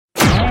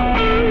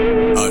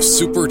a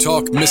Super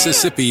Talk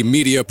Mississippi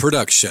media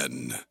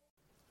production.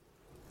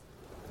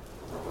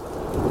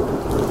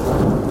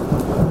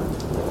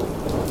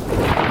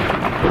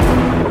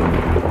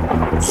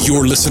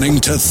 You're listening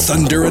to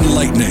Thunder and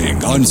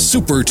Lightning on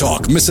Super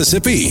Talk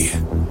Mississippi.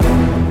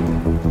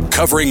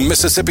 Covering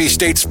Mississippi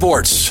State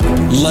sports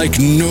like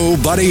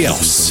nobody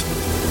else.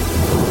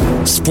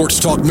 Sports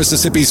Talk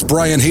Mississippi's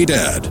Brian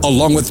Haydad,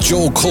 along with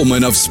Joel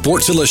Coleman of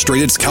Sports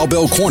Illustrated's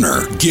Cowbell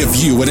Corner, give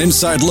you an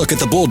inside look at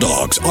the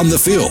Bulldogs on the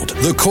field,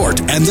 the court,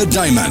 and the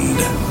diamond.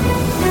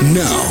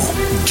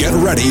 Now, get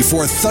ready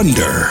for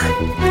Thunder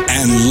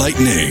and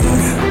Lightning.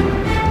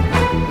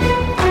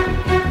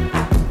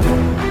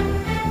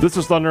 This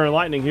is Thunder and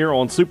Lightning here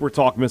on Super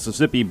Talk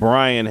Mississippi.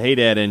 Brian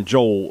Haydad and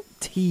Joel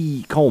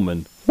T.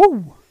 Coleman.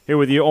 Woo! Here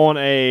with you on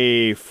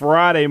a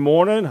Friday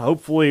morning.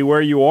 Hopefully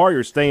where you are,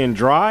 you're staying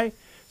dry.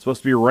 It's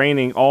supposed to be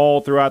raining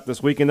all throughout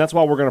this weekend. That's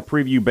why we're going to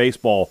preview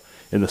baseball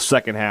in the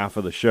second half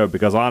of the show,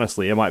 because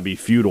honestly, it might be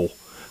futile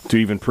to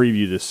even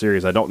preview this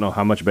series. I don't know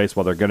how much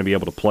baseball they're going to be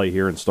able to play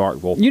here in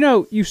Starkville. You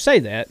know, you say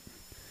that.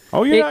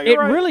 Oh, yeah, It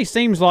right. really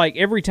seems like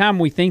every time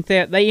we think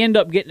that, they end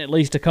up getting at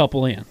least a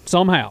couple in,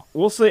 somehow.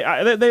 We'll see.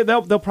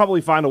 They'll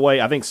probably find a way.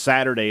 I think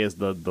Saturday is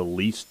the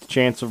least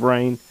chance of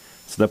rain,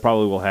 so they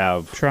probably will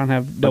have Try and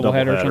have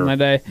doubleheaders on that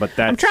day. But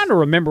I'm trying to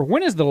remember,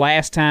 when is the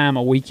last time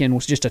a weekend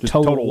was just a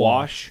total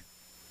wash?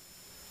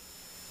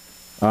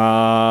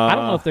 I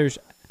don't know if there's...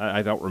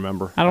 I don't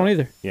remember. I don't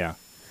either. Yeah.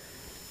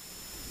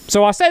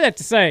 So I say that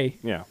to say,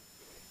 Yeah.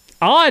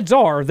 odds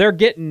are they're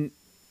getting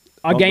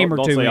a game or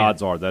two in. Don't say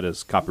odds are. That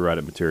is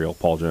copyrighted material.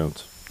 Paul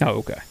Jones. Oh,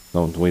 okay.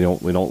 We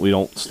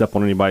don't step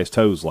on anybody's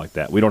toes like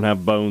that. We don't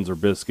have bones or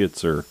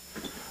biscuits or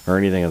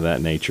anything of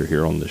that nature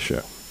here on this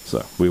show.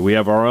 So we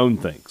have our own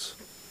things.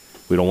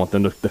 We don't want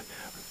them to.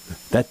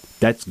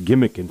 That's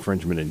gimmick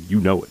infringement, and you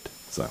know it.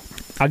 So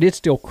I did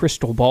steal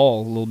Crystal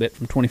Ball a little bit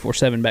from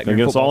 24/7 back then. during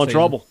Get us football all in season.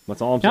 trouble.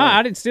 That's all I'm saying. No,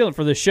 I didn't steal it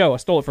for this show. I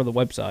stole it for the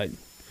website.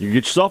 You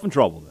get yourself in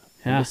trouble then.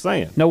 Yeah. I'm just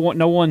saying. No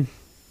one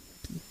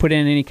put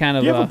in any kind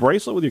of... Do you have a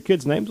bracelet with your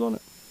kids' names on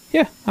it?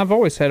 Yeah, I've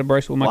always had a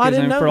bracelet with my kids'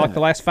 name for like the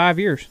last 5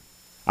 years.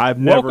 I've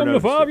never Welcome to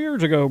noticed 5 it.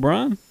 years ago,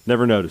 Brian.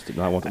 Never noticed it.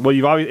 Not once. Well,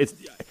 you've always.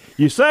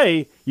 You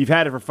say you've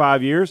had it for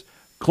 5 years.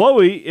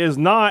 Chloe is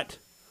not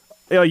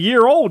a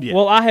year old yet.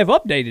 Well, I have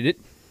updated it,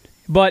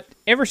 but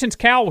ever since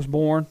Cal was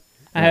born,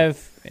 I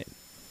have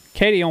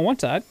Katie on one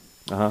side,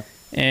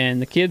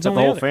 and the kids on the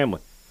the whole other.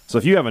 family. So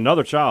if you have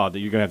another child,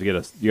 you're gonna have to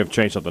you have to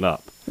change something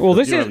up. Well,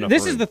 You don't have enough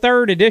this room. is the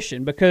third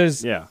edition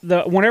because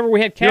whenever we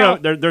had Cal,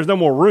 there's no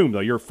more room though.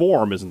 Your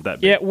form isn't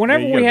that big. yeah,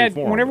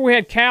 whenever we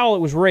had Cal, it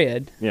was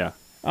red. Yeah.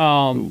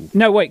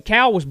 No, wait,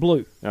 Cal was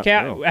blue. Oh,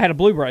 Cal had a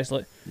blue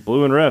bracelet.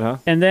 Blue and red, huh?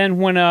 And then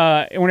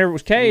whenever it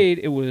was Cade,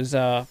 it was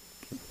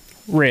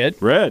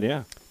red. Red,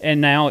 yeah.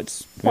 And now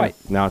it's white.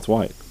 Yeah, now it's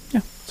white.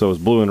 Yeah. So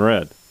it's blue and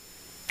red.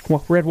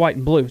 Well, red, white,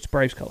 and blue. It's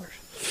Braves colors.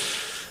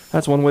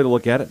 That's one way to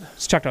look at it.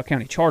 It's Choctaw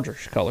County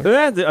Chargers colors.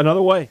 That's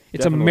another way.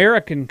 It's Definitely.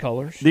 American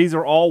colors. These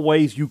are all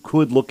ways you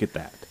could look at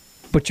that.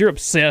 But you're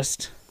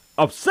obsessed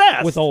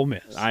with Ole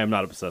Miss. I am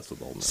not obsessed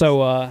with Ole Miss.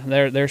 So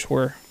there's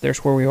where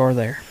we are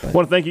there. I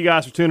want to thank you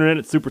guys for tuning in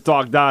at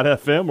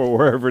supertalk.fm or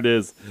wherever it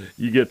is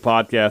you get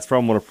podcasts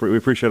from. We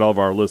appreciate all of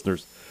our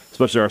listeners,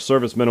 especially our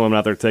servicemen and women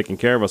out there taking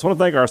care of us. I want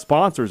to thank our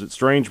sponsors at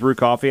Strange Brew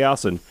Coffee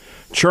House and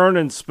Churn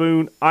and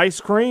Spoon Ice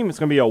Cream. It's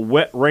going to be a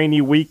wet,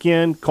 rainy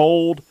weekend,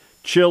 cold,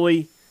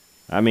 chilly.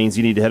 That means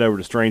you need to head over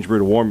to Strange Brew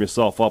to warm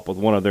yourself up with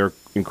one of their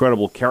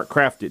incredible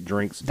crafted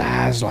drinks.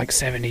 That's like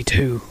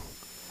 72.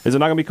 Is it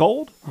not going to be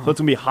cold? So it's going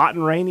to be hot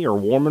and rainy or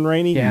warm and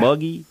rainy,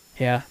 muggy?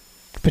 Yeah.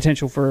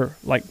 Potential for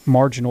like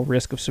marginal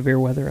risk of severe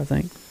weather, I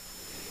think.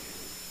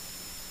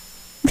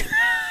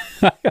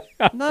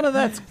 None of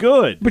that's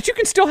good. But you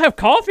can still have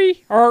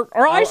coffee or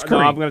ice cream.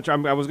 No, I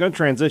was going to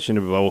transition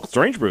to, well,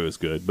 Strange Brew is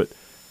good, but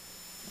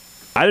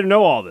I didn't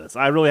know all this.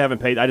 I really haven't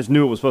paid. I just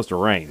knew it was supposed to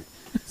rain.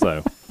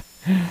 So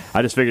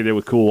I just figured it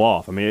would cool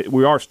off. I mean,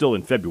 we are still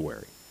in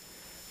February.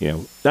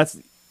 It's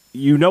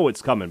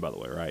coming, by the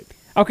way, right?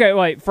 Okay,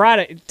 wait.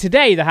 Friday.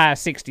 Today, the high is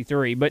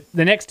 63, but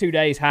the next 2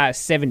 days, high is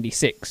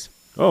 76.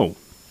 Oh,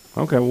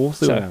 okay. Well, we'll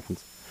see what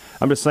happens.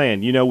 I'm just saying,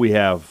 we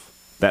have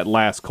that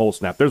last cold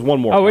snap. There's one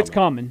more. Oh, it's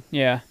coming.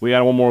 Yeah. We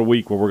got one more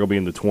week where we're going to be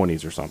in the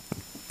 20s or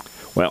something.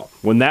 Well,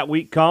 when that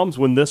week comes,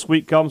 when this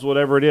week comes,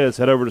 whatever it is,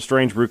 head over to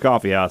Strange Brew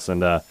Coffee House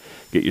and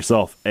get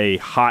yourself a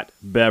hot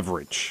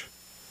beverage.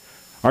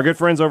 Our good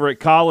friends over at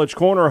College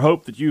Corner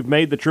hope that you've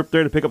made the trip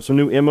there to pick up some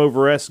new M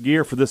over S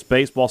gear for this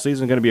baseball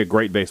season. It's going to be a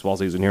great baseball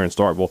season here in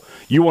Starkville.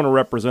 You want to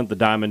represent the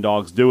Diamond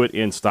Dogs, do it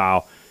in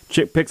style.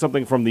 Pick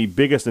something from the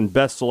biggest and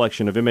best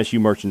selection of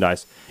MSU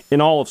merchandise in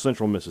all of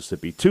Central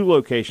Mississippi. 2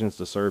 locations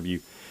to serve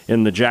you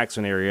in the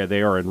Jackson area.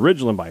 They are in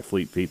Ridgeland by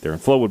Fleet Feet. They're in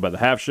Flowood by the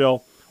Half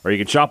Shell. Or you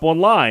can shop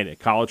online at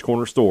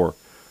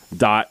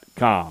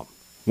collegecornerstore.com.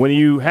 When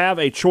you have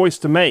a choice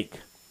to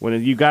make,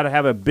 when you got to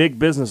have a big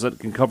business that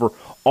can cover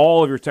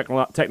all of your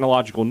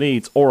technological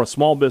needs or a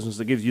small business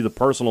that gives you the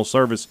personal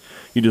service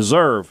you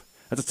deserve,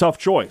 that's a tough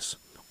choice.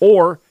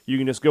 Or you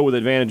can just go with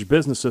Advantage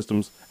Business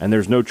Systems, and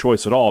there's no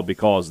choice at all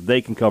because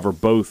they can cover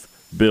both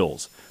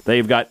bills.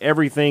 They've got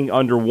everything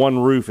under one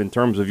roof in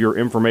terms of your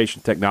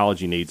information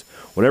technology needs.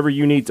 Whatever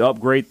you need to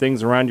upgrade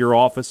things around your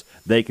office,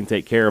 they can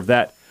take care of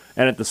that.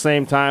 And at the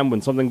same time,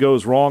 when something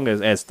goes wrong,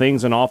 as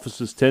things in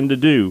offices tend to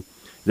do,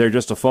 they're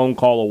just a phone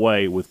call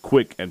away with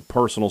quick and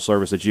personal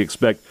service that you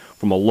expect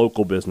from a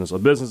local business. A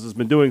business that's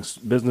been doing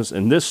business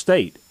in this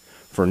state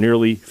for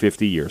nearly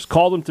 50 years.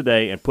 Call them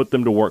today and put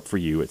them to work for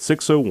you at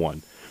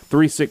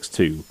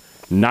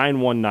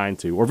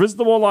 601-362-9192. Or visit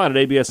them online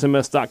at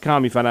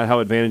absms.com. You find out how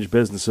Advantage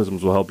Business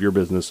Systems will help your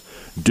business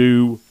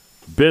do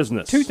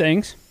business. Two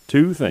things.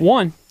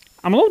 One,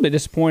 I'm a little bit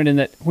disappointed in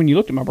that when you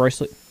looked at my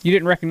bracelet, you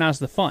didn't recognize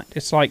the font.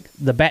 It's like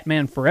the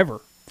Batman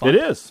Forever font.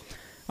 It is.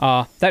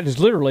 That is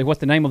literally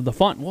what the name of the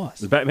font was.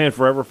 The Batman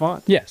Forever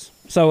font? Yes.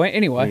 So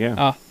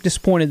anyway,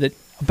 disappointed that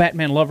a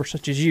Batman lover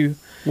such as you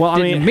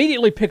didn't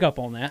immediately pick up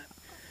on that.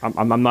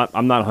 I'm not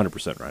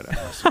 100% right at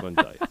this. I couldn't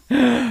tell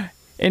you.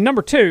 And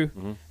number two,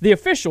 the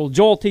official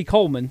Joel T.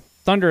 Coleman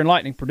Thunder and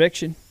Lightning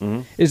prediction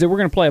is that we're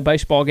going to play a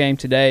baseball game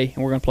today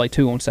and we're going to play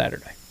 2 on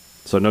Saturday.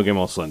 So no game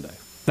on Sunday.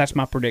 That's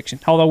my prediction.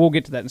 Although we'll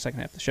get to that in the second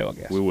half of the show, I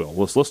guess. We will.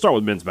 Let's start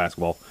with men's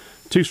basketball.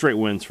 2 straight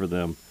wins for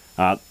them.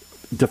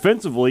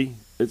 Defensively,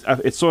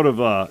 it's sort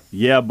of a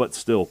but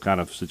still kind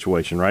of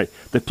situation, right?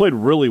 They played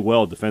really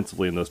well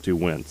defensively in those 2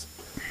 wins,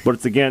 but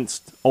it's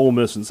against Ole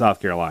Miss and South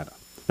Carolina.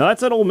 Now,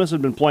 that said, Ole Miss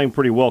had been playing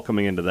pretty well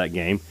coming into that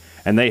game,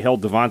 and they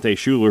held Devontae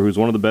Shuler, who's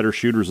one of the better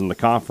shooters in the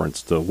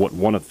conference, to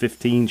 1 of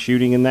 15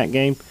 shooting in that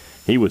game.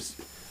 He was,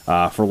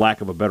 for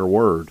lack of a better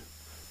word,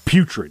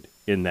 putrid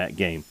in that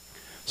game.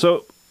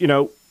 So,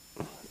 you're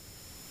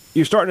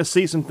starting to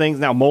see some things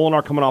now.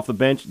 Molinar coming off the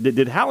bench.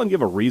 Did Howland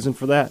give a reason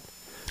for that?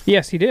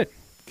 Yes, he did.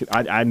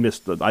 I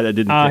missed the. I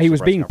didn't. He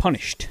was being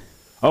punished.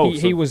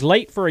 He was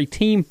late for a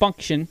team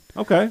function.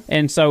 Okay.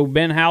 And so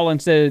Ben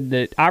Howland said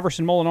that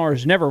Iverson Molinar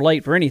is never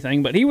late for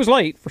anything, but he was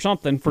late for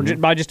something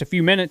by just a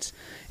few minutes,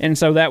 and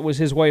so that was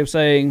his way of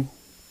saying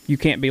you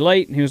can't be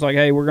late. And he was like,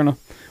 "Hey,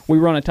 we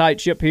run a tight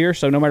ship here,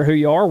 so no matter who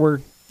you are, we're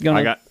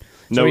gonna."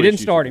 So he didn't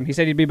start him. He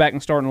said he'd be back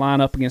in starting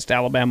lineup against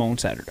Alabama on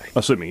Saturday.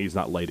 Assuming he's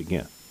not late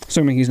again.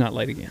 Assuming he's not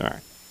late again. All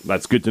right,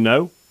 that's good to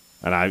know.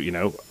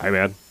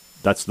 And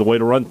that's the way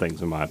to run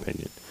things, in my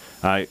opinion.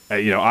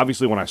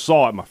 Obviously when I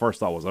saw it, my first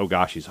thought was, oh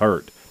gosh, he's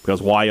hurt,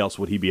 because why else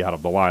would he be out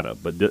of the lineup?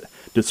 But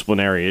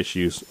disciplinary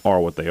issues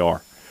are what they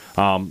are.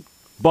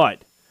 But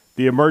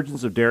the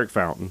emergence of Derek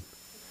Fountain,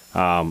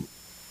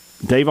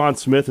 Davon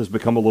Smith has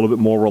become a little bit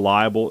more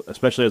reliable,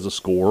 especially as a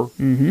scorer.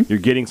 Mm-hmm. You're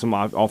getting some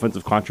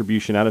offensive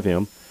contribution out of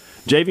him.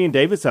 Javian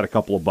Davis had a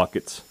couple of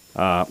buckets,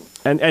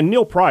 and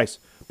Neil Price.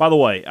 By the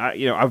way,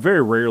 I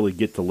very rarely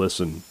get to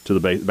listen to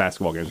the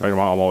basketball games. I'm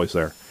always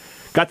there.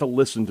 Got to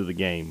listen to the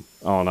game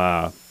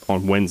on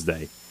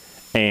Wednesday,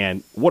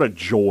 and what a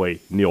joy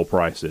Neil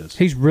Price is.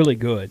 He's really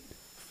good.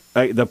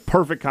 The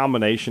perfect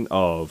combination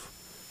of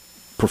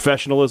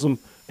professionalism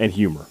and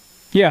humor.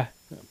 Yeah.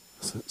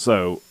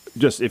 So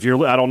just if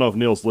you're, I don't know if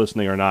Neil's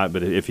listening or not,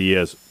 but if he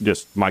is,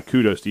 just my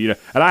kudos to you.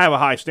 And I have a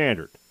high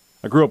standard.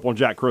 I grew up on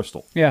Jack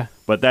Crystal. Yeah.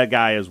 But that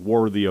guy is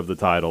worthy of the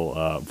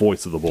title,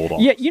 Voice of the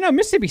Bulldogs. Yeah,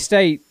 Mississippi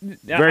State.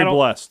 Very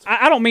blessed.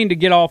 I don't mean to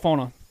get off on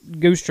a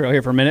goose trail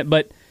here for a minute,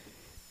 but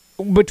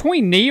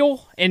between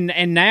Neil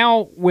and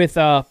now with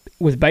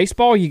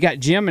baseball, you got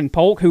Jim and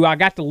Polk, who I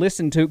got to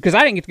listen to, because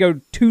I didn't get to go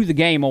to the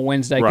game on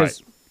Wednesday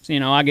because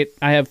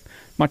I have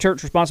my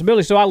church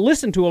responsibility, so I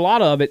listened to a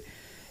lot of it,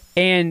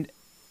 and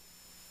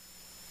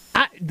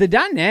the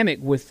dynamic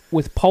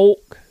with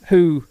Polk,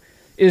 who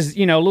is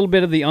a little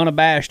bit of the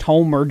unabashed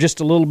homer, just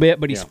a little bit,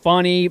 but he's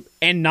funny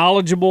and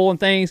knowledgeable and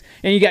things,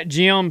 and you got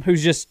Jim,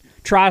 who's just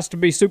tries to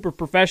be super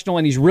professional,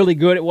 and he's really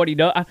good at what he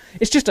does.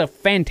 It's just a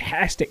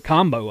fantastic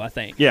combo, I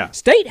think. Yeah.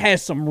 State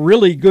has some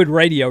really good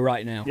radio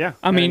right now. Yeah.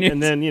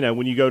 And then,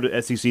 when you go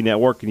to SEC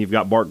Network and you've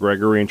got Bart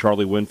Gregory and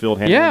Charlie Winfield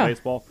handling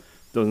baseball,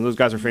 those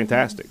guys are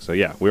fantastic. So,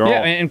 we're all.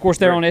 And, of course,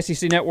 they're on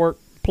SEC Network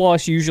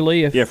Plus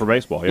usually. For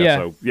baseball.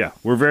 So,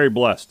 we're very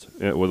blessed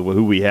with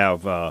who we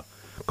have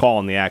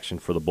calling the action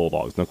for the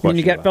Bulldogs. No question. And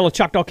you got fellow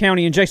Choctaw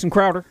County and Jason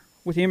Crowder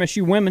with the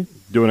MSU women.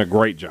 Doing a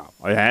great job.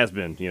 It has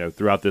been,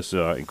 throughout this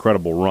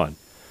incredible run.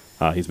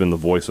 He's been the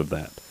voice of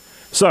that.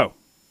 So,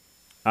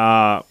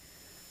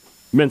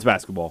 men's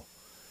basketball.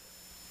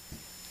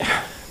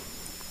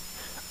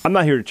 I'm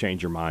not here to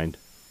change your mind.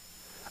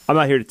 I'm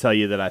not here to tell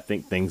you that I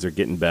think things are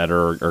getting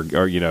better or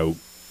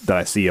that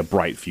I see a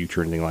bright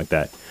future or anything like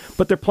that.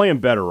 But they're playing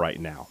better right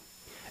now.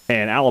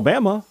 And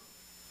Alabama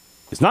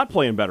is not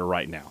playing better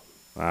right now.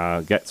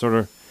 Got sort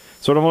of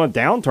on a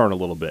downturn a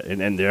little bit.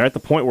 And they're at the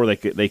point where they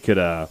could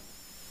where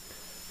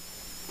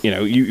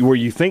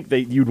you think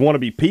you'd want to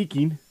be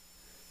peaking,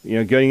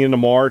 getting into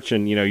March,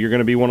 and you're going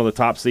to be one of the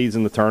top seeds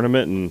in the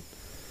tournament,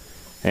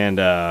 and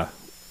all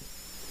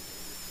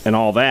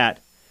that.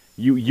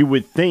 You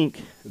would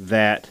think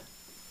that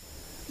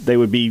they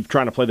would be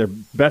trying to play their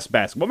best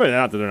basketball. Maybe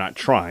not that they're not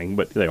trying,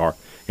 but they are.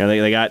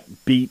 They got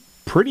beat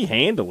pretty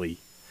handily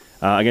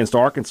against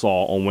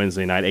Arkansas on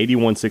Wednesday night,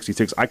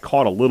 81-66. I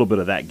caught a little bit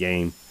of that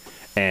game,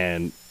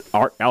 and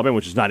Alabama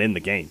was just not in the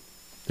game.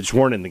 They just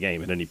weren't in the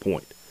game at any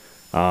point.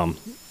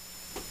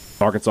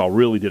 Arkansas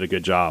really did a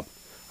good job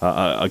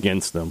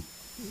against them.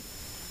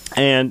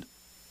 And,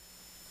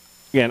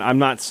 again, I'm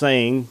not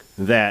saying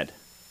that,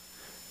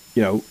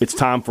 it's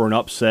time for an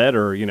upset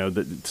or,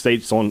 the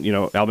State's on,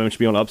 Alabama should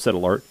be on upset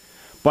alert.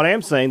 But I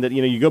am saying that,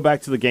 you go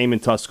back to the game in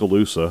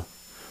Tuscaloosa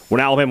when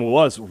Alabama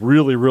was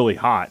really, really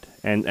hot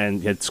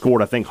and had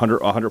scored, I think,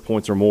 100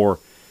 points or more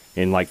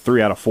in like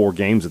 3 out of 4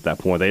 games at that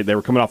point. They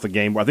were coming off the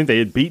game where I think they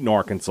had beaten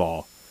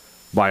Arkansas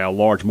by a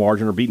large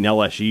margin or beaten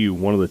LSU,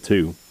 one of the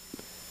two.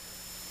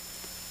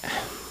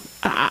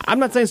 I'm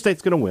not saying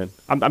State's going to win.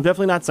 I'm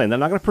definitely not saying that. I'm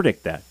not going to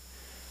predict that.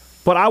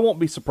 But I won't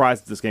be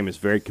surprised if this game is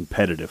very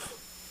competitive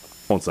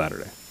on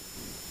Saturday.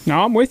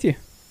 No, I'm with you.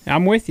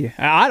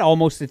 I'd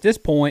almost, at this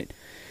point,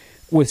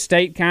 with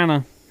State kind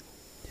of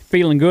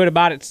feeling good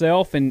about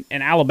itself, and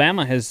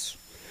Alabama has,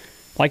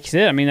 like you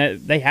said, I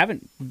mean, they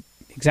haven't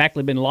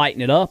exactly been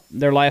lighting it up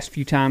their last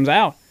few times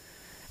out.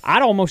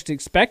 I'd almost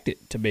expect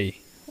it to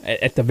be,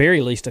 at the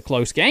very least, a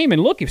close game.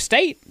 And look, if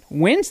State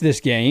wins this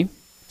game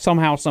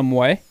somehow, some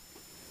way,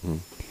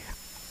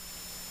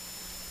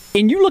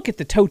 and you look at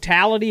the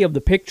totality of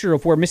the picture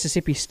of where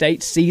Mississippi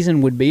State's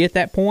season would be at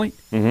that point,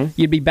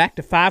 you'd be back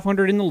to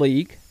 500 in the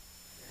league.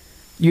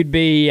 You'd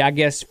be, I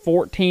guess,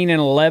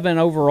 14-11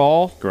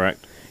 overall.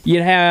 Correct.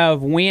 You'd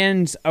have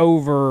wins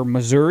over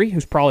Missouri,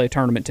 who's probably a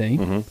tournament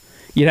team.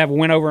 You'd have a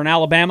win over an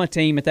Alabama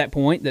team at that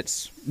point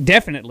that's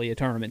definitely a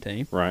tournament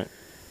team. Right.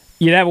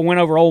 You'd have a win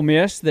over Ole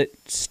Miss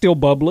that's still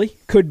bubbly,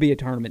 could be a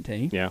tournament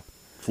team. Yeah.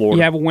 Florida.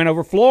 You have a win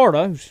over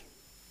Florida, who's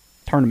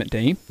a tournament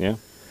team. Yeah.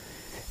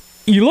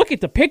 You look at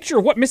the picture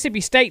of what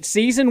Mississippi State's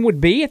season would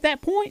be at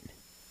that point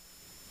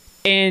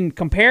and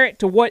compare it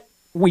to what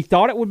we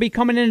thought it would be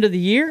coming into the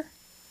year,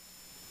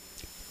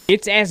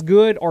 it's as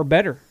good or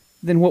better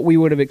than what we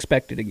would have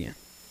expected again.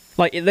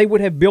 Like, they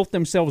would have built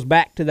themselves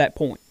back to that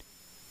point.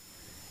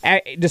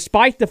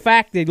 Despite the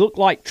fact they looked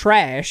like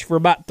trash for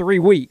about 3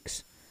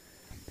 weeks,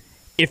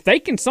 if they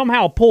can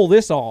somehow pull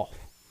this off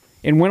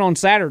and win on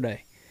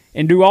Saturday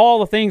and do all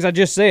the things I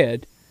just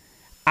said,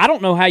 I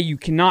don't know how you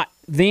cannot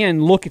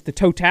then look at the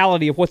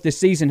totality of what this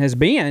season has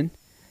been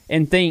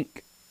and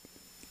think,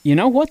 you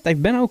know what,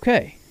 they've been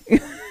okay.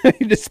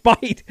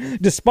 Despite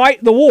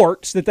the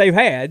warts that they've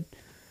had,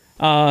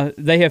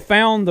 they have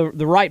found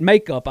the right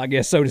makeup, I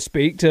guess, so to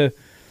speak, to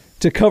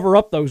cover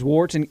up those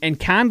warts and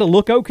kind of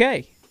look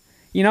okay.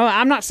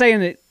 I'm not saying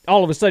that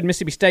all of a sudden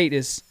Mississippi State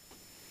is,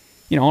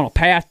 on a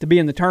path to be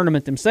in the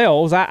tournament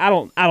themselves. I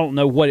don't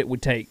know what it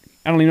would take.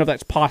 I don't even know if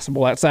that's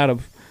possible outside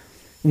of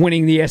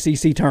winning the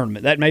SEC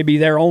tournament. That may be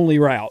their only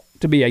route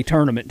to be a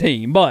tournament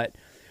team. But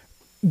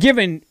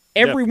given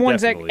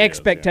everyone's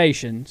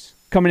expectations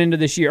coming into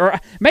this year, or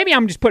maybe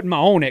I'm just putting my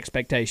own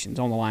expectations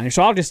on the line,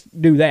 so I'll just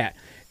do that.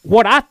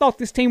 What I thought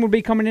this team would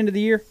be coming into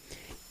the year,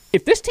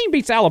 if this team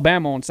beats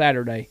Alabama on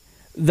Saturday,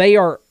 they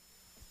are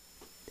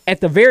at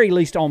the very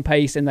least on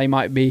pace, and they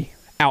might be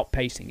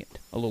outpacing it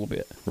a little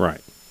bit.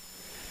 Right.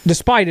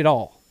 Despite it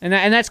all. And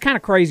that's kind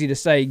of crazy to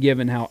say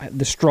given how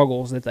the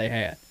struggles that they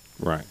had.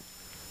 Right.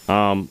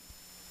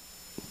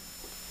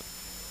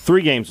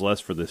 3 games less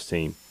for this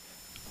team.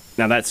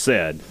 Now, that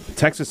said,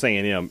 Texas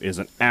A&M is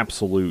an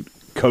absolute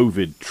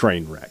COVID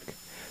train wreck.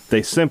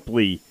 They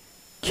simply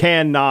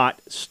cannot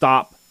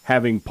stop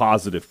having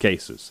positive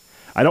cases.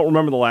 I don't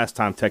remember the last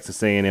time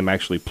Texas A&M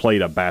actually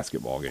played a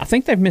basketball game. I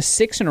think they've missed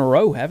 6 in a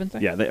row, haven't they?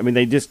 Yeah,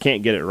 they just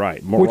can't get it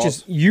right. Which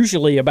is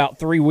usually about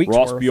 3 weeks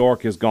Ross worth.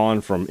 Bjork has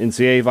gone from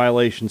NCAA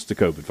violations to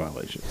COVID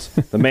violations.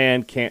 The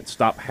man can't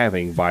stop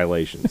having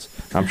violations.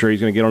 I'm sure he's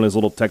going to get on his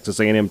little Texas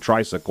A&M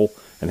tricycle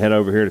and head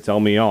over here to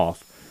tell me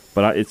off.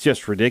 But it's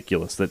just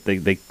ridiculous that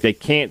they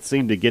can't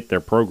seem to get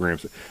their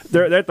programs.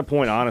 They're at the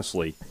point,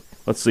 honestly.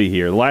 Let's see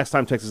here. The last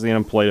time Texas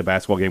A&M played a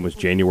basketball game was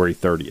January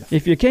 30th.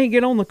 If you can't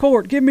get on the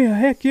court, give me a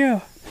heck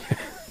yeah.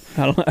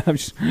 I don't know. I'm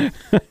just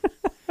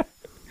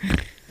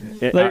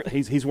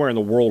he's wearing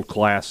the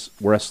world-class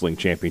wrestling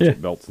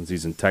championship belt since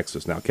he's in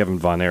Texas now. Kevin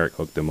Von Erich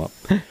hooked him up.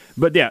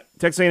 But, yeah,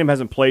 Texas A&M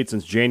hasn't played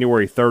since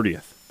January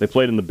 30th. They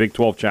played in the Big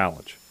 12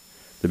 Challenge.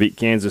 They beat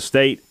Kansas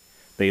State.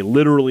 They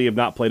literally have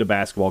not played a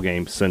basketball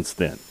game since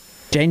then.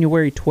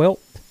 January 12th?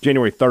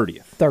 January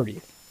 30th.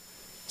 30th.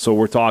 So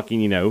we're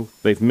talking,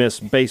 they've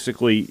missed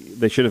basically,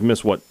 they should have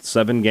missed,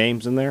 7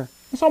 games in there?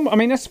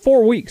 That's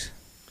 4 weeks.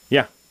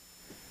 Yeah.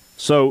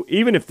 So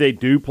even if they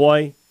do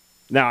play,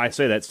 now I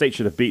say that State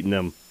should have beaten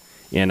them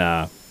in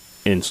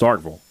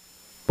Starkville.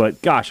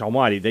 But gosh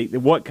almighty,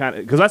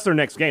 because that's their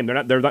next game.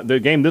 Their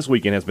game this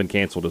weekend has been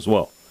canceled as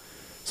well.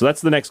 So that's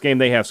the next game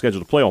they have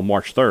scheduled to play on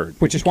March 3rd.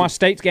 Which is why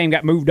State's game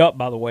got moved up,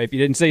 by the way. If you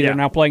didn't see, they're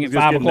now playing at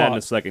 5 o'clock. That in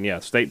a second, yeah.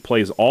 State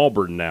plays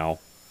Auburn now.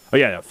 Oh,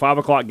 yeah, 5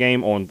 o'clock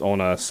game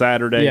on a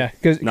Saturday. Yeah.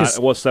 It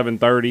was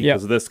 7:30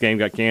 because this game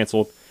got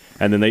canceled.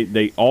 And then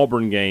the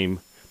Auburn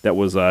game that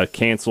was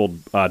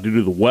canceled due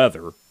to the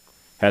weather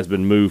has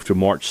been moved to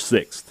March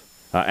 6th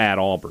at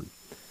Auburn.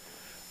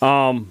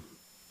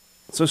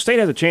 So State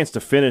has a chance to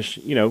finish,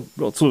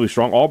 relatively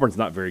strong. Auburn's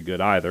not very good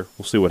either.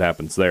 We'll see what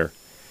happens there.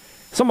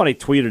 Somebody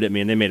tweeted at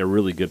me, and they made a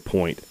really good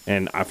point.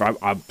 And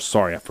I'm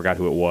sorry, I forgot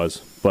who it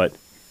was. But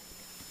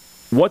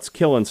what's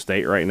killing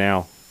State right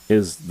now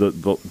is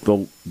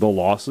the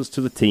losses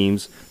to the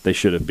teams they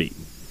should have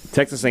beaten.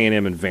 Texas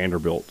A&M and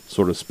Vanderbilt,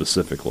 sort of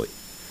specifically.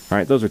 All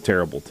right, those are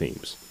terrible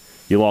teams.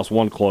 You lost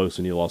one close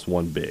and you lost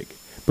one big,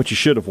 but you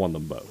should have won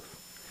them both.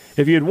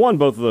 If you had won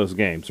both of those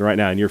games right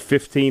now and you're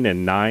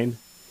 15-9,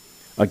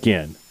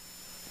 again,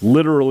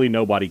 literally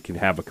nobody can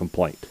have a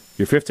complaint.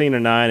 You're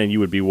 15-9 and you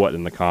would be what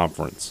in the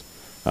conference?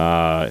 You're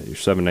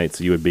 7-8,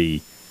 so you would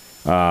be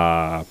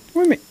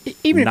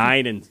even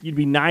 9 you'd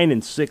be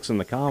 9-6 in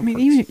the conference.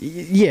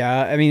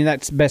 I mean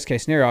that's best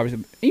case scenario.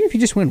 Obviously, even if you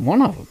just win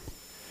one of them.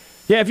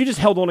 Yeah, if you just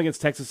held on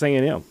against Texas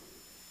A&M, you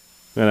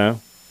know,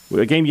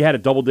 a game you had a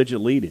double-digit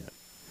lead in.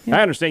 Yeah.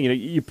 I understand.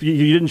 You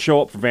didn't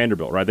show up for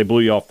Vanderbilt, right? They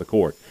blew you off the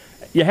court.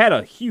 You had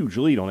a huge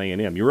lead on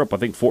A&M. You were up, I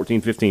think,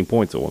 14, 15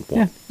 points at one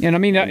point. Yeah, and I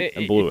mean,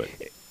 and blew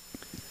it.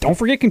 Don't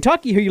forget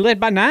Kentucky, who you led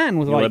by 9.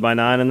 You led by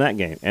 9 in that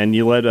game, and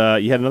you led.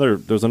 You had another.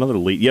 There was another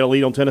lead. You had a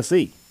lead on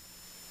Tennessee,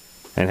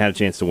 and had a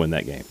chance to win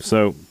that game.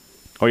 So,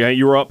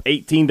 you were up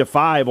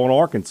 18-5 on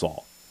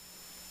Arkansas,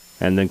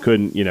 and then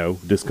couldn't.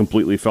 Just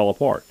completely fell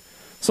apart.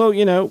 So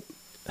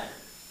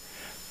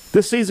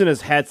this season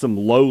has had some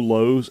low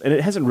lows, and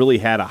it hasn't really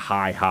had a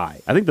high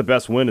high. I think the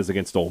best win is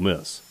against Ole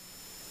Miss.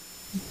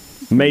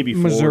 Maybe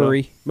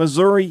Florida.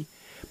 Missouri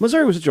was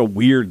such a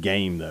weird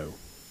game, though.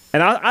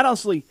 And I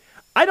honestly,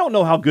 I don't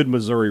know how good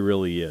Missouri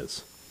really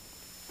is.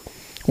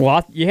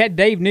 Well, you had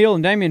Dave Neal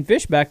and Damian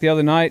Fishback the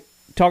other night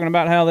talking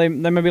about how they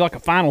may be like a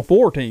Final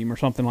Four team or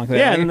something like that.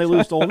 Yeah, and then they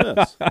lose to Ole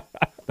Miss.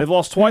 They've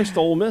lost twice to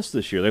Ole Miss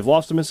this year. They've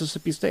lost to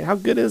Mississippi State. How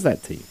good is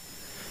that team?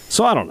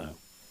 So I don't know.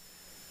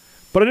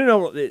 But I do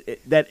know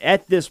that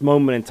at this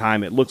moment in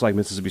time, it looks like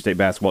Mississippi State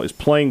basketball is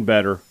playing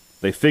better.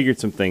 They figured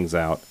some things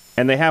out,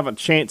 and they have a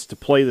chance to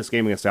play this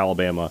game against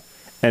Alabama.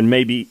 And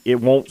maybe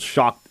it won't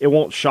shock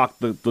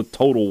the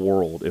total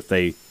world if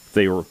they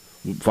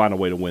find a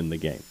way to win the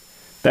game.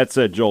 That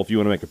said, Joel, if you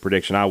want to make a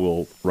prediction, I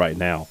will right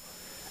now.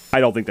 I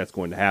don't think that's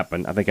going to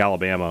happen. I think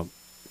Alabama.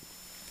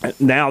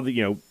 Now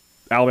that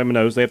Alabama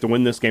knows they have to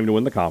win this game to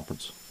win the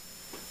conference.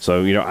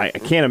 So I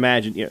can't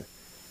imagine.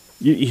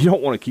 You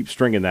don't want to keep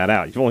stringing that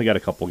out. You've only got a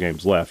couple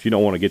games left. You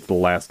don't want to get to the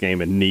last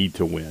game and need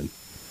to win.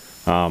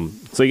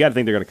 So you got to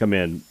think they're going to come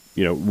in,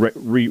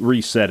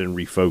 reset and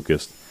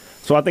refocused.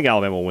 So I think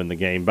Alabama will win the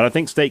game, but I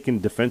think State can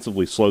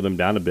defensively slow them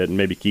down a bit and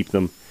maybe keep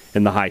them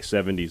in the high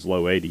 70s,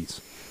 low 80s.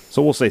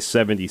 So we'll say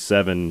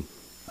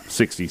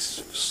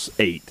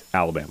 77-68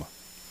 Alabama.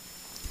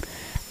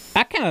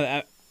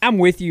 I'm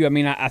with you. I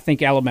mean, I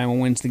think Alabama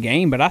wins the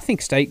game, but I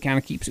think State kind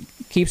of keeps it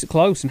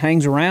close and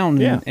hangs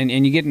around. Yeah. And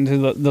you get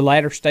into the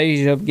latter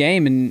stage of the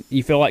game, and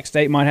you feel like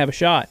State might have a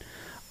shot.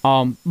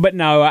 But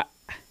no,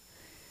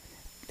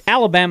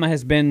 Alabama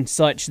has been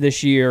such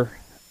this year,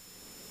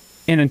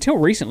 and until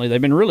recently,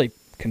 they've been really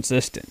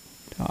consistent.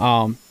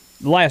 The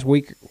last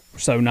week or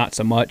so, not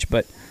so much,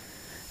 but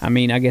I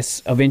mean, I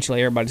guess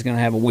eventually everybody's going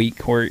to have a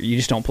week where you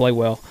just don't play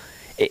well.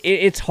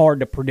 It's hard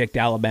to predict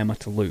Alabama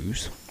to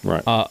lose,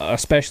 right?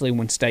 Especially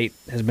when State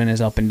has been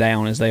as up and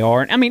down as they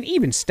are. And I mean,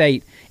 even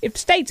State, if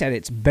State's at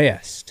its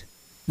best,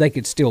 they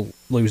could still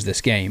lose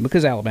this game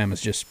because Alabama's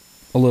just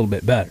a little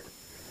bit better.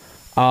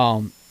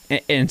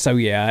 And so,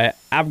 yeah,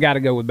 I've got to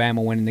go with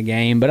Bama winning the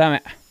game.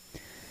 But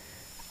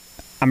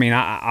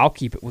I'll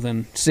keep it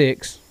within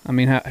 6. I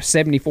mean,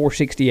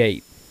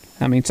 74-68.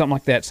 I mean, something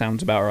like that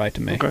sounds about right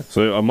to me. Okay,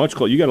 so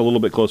you got a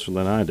little bit closer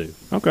than I do.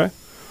 Okay,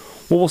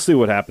 well, we'll see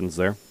what happens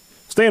there.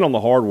 Staying on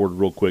the hardwood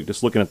real quick,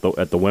 just looking at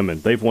the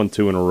women, they've won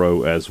 2 in a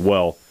row as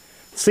well.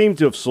 Seem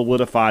to have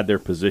solidified their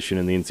position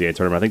in the NCAA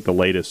tournament. I think the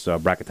latest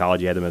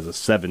bracketology had them as a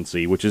 7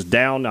 seed, which is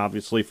down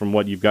obviously from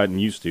what you've gotten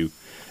used to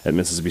at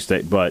Mississippi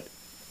State. But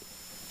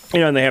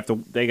and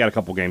they got a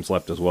couple games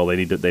left as well. They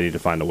need to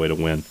find a way to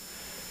win.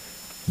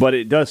 But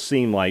it does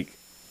seem like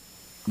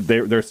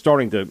they're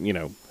starting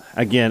to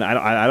again.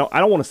 I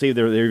don't want to say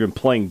they're even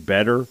playing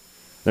better.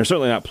 They're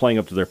certainly not playing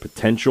up to their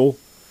potential,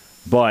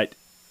 but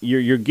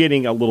you're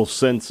getting a little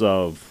sense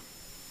of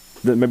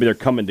that maybe they're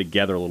coming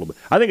together a little bit.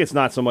 I think it's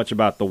not so much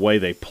about the way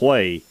they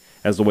play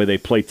as the way they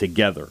play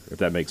together, if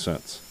that makes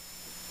sense.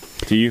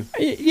 To you?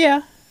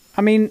 Yeah.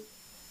 I mean,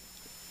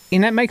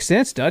 and that makes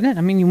sense, doesn't it?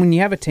 I mean, when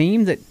you have a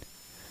team that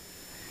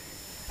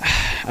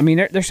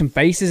there's some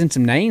faces and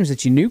some names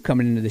that you knew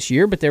coming into this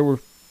year, but there were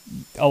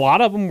a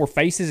lot of them were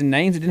faces and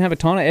names that didn't have a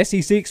ton of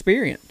SEC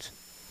experience.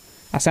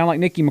 I sound like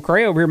Nikki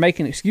McCray over here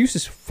making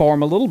excuses for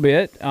him a little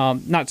bit.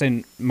 Not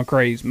saying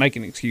McCray's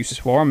making excuses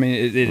for him. I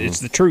mean, it's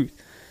the truth.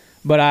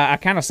 But I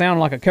kind of sound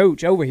like a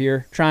coach over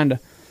here trying to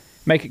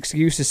make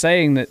excuses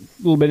saying that a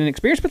little bit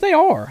inexperienced, but they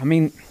are. I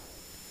mean,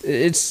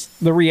 it's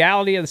the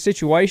reality of the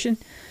situation.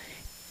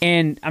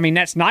 And, I mean,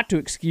 that's not to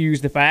excuse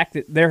the fact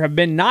that there have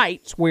been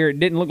nights where it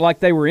didn't look like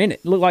they were in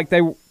it. It looked like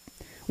they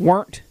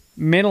weren't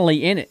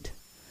mentally in it.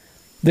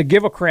 The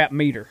give a crap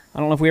meter. I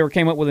don't know if we ever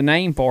came up with a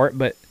name for it,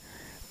 but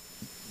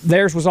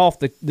theirs was off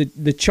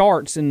the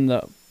charts in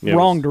the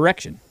wrong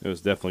direction. It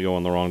was definitely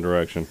going the wrong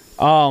direction.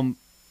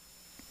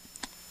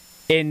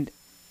 And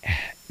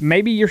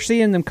maybe you're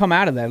seeing them come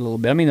out of that a little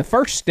bit. I mean, the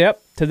first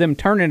step to them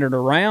turning it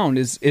around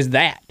is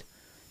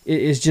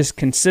just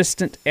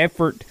consistent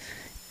effort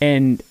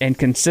and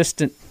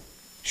consistent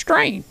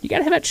strain. You got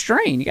to have that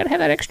strain. You got to have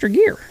that extra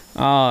gear.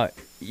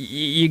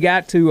 You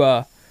got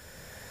to.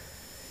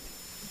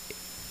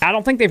 I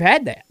don't think they've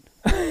had that.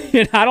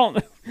 I don't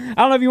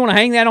know if you want to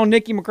hang that on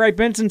Nikki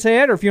McRae-Benson's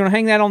head or if you want to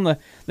hang that on the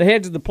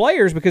heads of the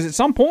players, because at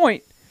some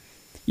point,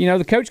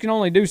 the coach can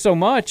only do so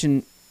much,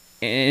 and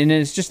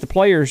it's just the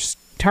players'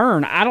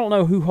 turn. I don't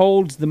know who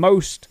holds the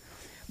most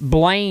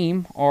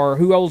blame or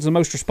who holds the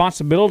most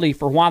responsibility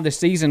for why this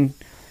season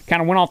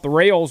kind of went off the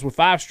rails with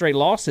 5 straight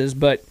losses,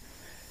 but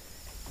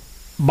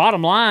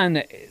bottom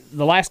line,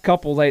 the last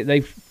couple,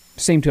 they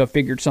seem to have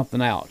figured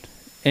something out.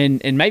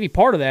 And maybe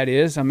part of that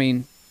is,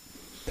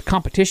 the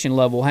competition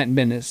level hadn't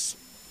been as...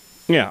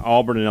 Yeah,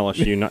 Auburn and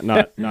LSU,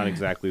 not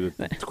exactly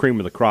the cream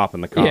of the crop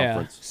in the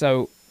conference. Yeah,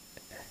 so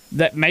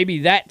maybe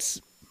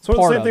that's So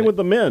part the same of thing it. with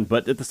the men,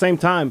 but at the same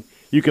time,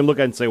 you can look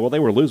at it and say, well, they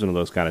were losing to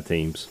those kind of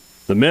teams.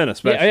 The men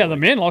especially. Yeah, the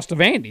men lost to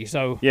Vandy,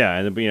 so... Yeah,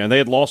 and they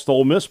had lost to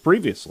Ole Miss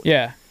previously.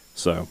 Yeah.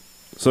 So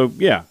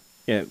yeah.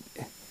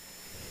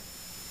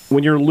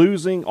 When you're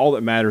losing, all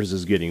that matters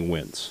is getting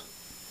wins.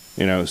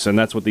 And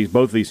that's what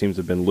both of these teams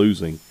have been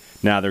losing.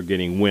 Now they're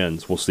getting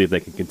wins. We'll see if they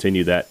can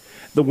continue that.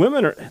 The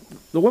women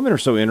are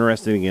so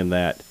interesting in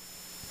that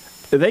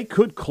they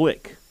could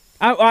click.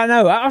 I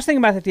know. I was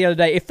thinking about that the other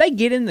day. If they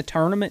get in the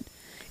tournament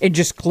and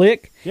just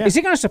click, is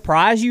it going to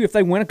surprise you if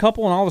they win a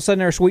couple and all of a sudden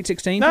they're a Sweet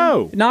 16?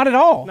 No. Not at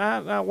all.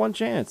 Not one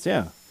chance,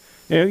 yeah.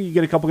 You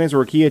get a couple games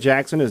where Kia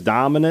Jackson is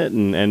dominant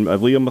and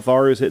Aaliyah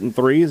Matharu is hitting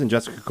threes and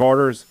Jessica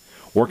Carter is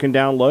working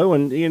down low,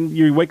 and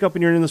you wake up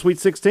and you're in the Sweet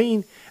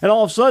 16, and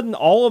all of a sudden,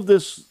 all of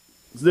this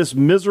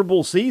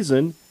miserable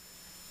season,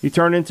 you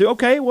turn into,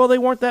 okay, well, they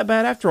weren't that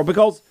bad after all.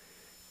 Because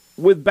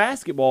with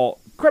basketball,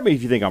 correct me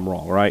if you think I'm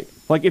wrong, right?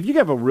 Like, if you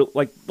have a real,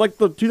 like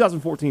the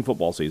 2014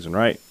 football season,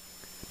 right?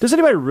 Does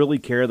anybody really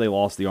care they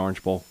lost the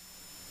Orange Bowl?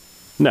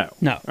 No.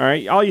 No. All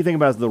right? All you think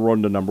about is the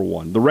run to number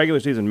one. The regular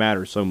season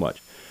matters so much.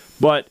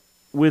 But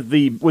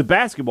with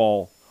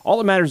basketball, all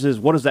that matters is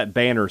what does that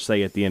banner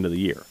say at the end of the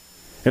year?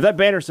 If that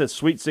banner says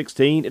Sweet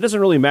 16, it doesn't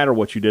really matter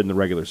what you did in the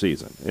regular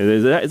season.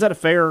 Is that a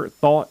fair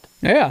thought?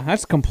 Yeah,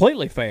 that's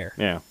completely fair.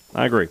 Yeah,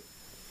 I agree.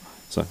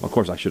 So, of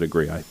course, I should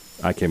agree.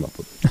 I came up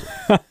with it.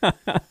 All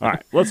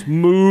right, let's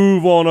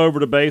move on over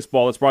to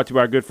baseball. It's brought to you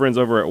by our good friends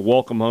over at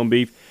Welcome Home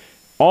Beef.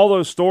 All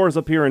those stores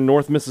up here in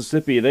North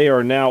Mississippi, they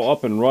are now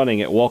up and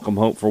running at Welcome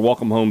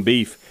Home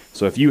Beef.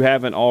 So if you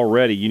haven't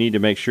already, you need to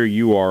make sure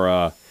you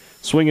are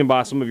swinging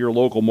by some of your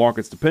local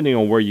markets, depending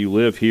on where you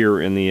live here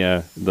in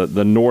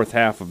the north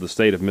half of the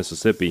state of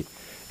Mississippi.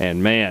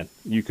 And, man,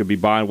 you could be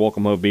buying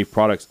Welcome Home Beef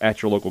products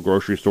at your local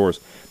grocery stores.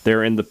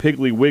 They're in the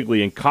Piggly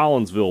Wiggly in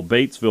Collinsville,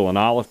 Batesville, and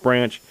Olive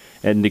Branch.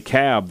 At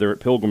DeKalb, they're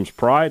at Pilgrim's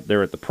Pride.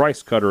 They're at the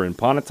Price Cutter in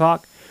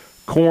Pontotoc.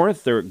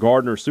 Corinth, they're at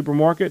Gardner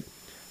Supermarket.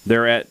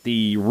 They're at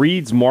the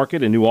Reed's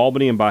Market in New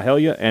Albany and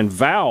Byhalia. And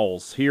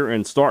Val's here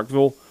in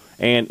Starkville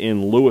and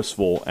in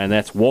Louisville. And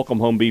that's Welcome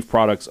Home Beef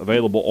products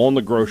available on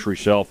the grocery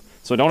shelf.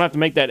 So don't have to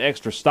make that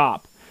extra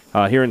stop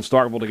here in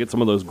Starkville to get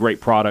some of those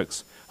great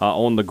products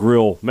on the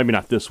grill. Maybe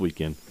not this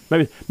weekend.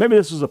 Maybe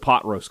this is a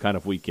pot roast kind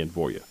of weekend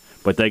for you.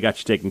 But they got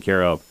you taken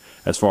care of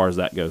as far as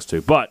that goes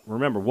too. But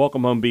remember,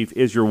 Welcome Home Beef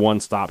is your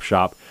one-stop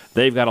shop.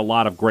 They've got a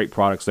lot of great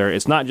products there.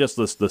 It's not just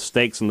the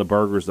steaks and the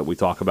burgers that we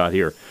talk about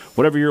here.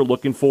 Whatever you're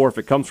looking for, if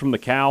it comes from the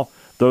cow,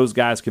 those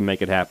guys can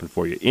make it happen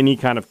for you. Any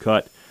kind of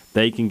cut,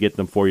 they can get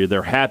them for you.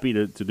 They're happy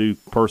to do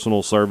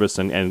personal service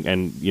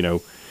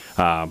and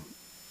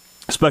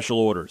special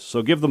orders.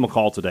 So give them a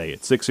call today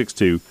at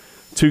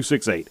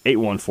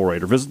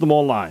 662-268-8148 or visit them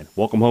online,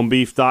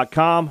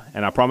 welcomehomebeef.com.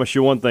 And I promise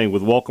you one thing,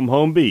 with Welcome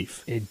Home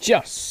Beef, it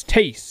just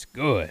tastes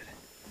good.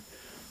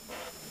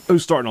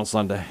 Who's starting on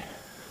Sunday?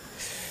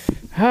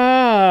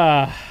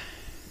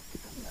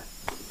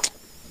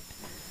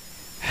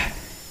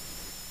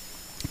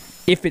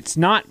 If it's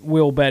not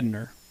Will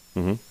Bednar,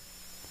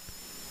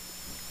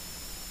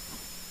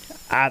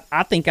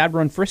 I think I'd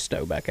run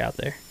Fristow back out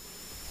there.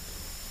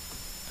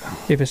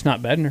 If it's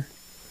not Bednar.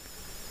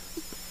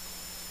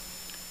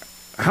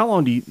 How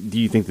long do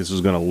you think this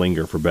is going to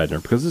linger for Bednar?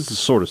 Because this is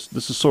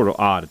sort of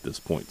odd at this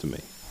point to me.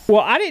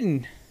 Well,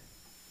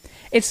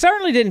 it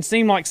certainly didn't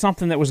seem like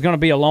something that was going to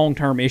be a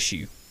long-term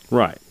issue.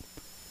 Right.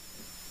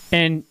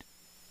 And,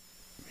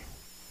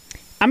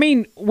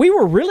 we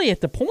were really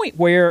at the point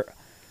where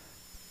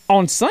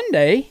on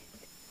Sunday,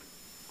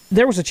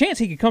 there was a chance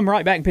he could come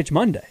right back and pitch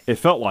Monday. It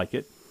felt like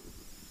it.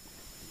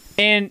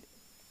 And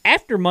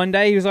after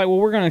Monday, he was like, well,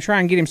 we're going to try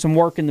and get him some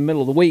work in the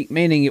middle of the week,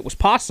 meaning it was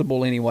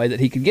possible anyway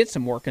that he could get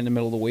some work in the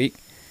middle of the week.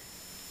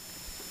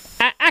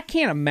 I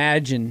can't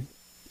imagine.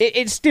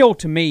 It's still,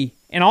 to me,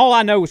 and all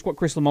I know is what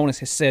Chris Lemonis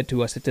has said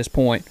to us at this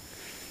point,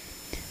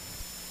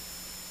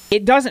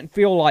 it doesn't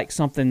feel like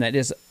something that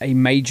is a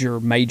major,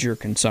 major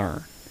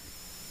concern.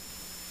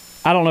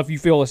 I don't know if you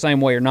feel the same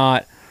way or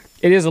not.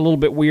 It is a little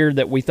bit weird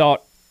that we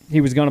thought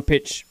he was going to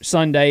pitch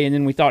Sunday, and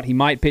then we thought he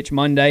might pitch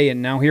Monday,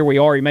 and now here we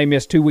are. He may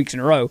miss 2 weeks in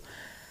a row.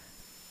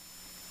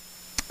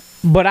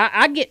 But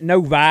I get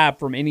no vibe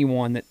from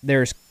anyone that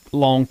there's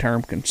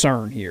long-term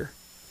concern here.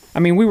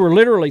 We were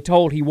literally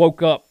told he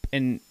woke up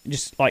and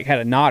just like had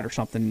a knot or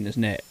something in his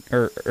neck,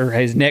 or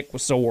his neck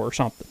was sore or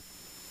something.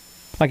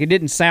 Like it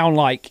didn't sound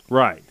like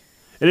Right.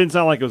 It didn't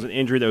sound like it was an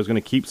injury that was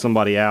going to keep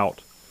somebody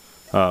out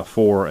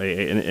for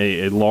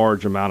a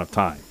large amount of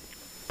time.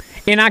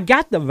 And I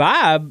got the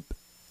vibe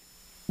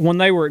when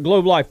they were at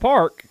Globe Life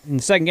Park in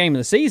the second game of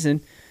the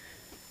season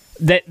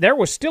that there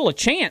was still a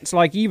chance,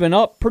 like even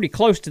up pretty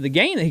close to the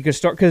game, that he could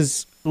start.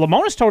 Because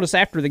Lemonis told us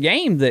after the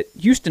game that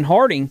Houston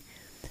Harding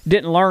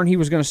didn't learn he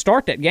was going to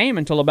start that game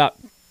until about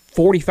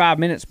 45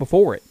 minutes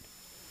before it.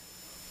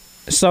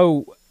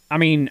 So, I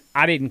mean,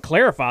 I didn't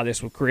clarify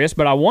this with Chris,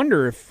 but I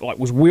wonder if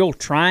was Will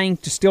trying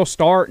to still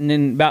start, and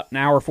then about an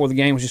hour before the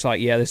game was just like,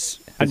 I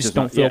just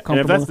don't feel comfortable. And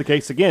if that's the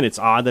case, again, it's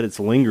odd that it's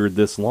lingered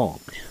this long.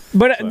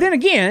 But then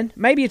again,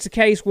 maybe it's a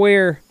case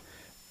where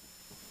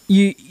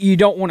you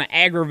don't want to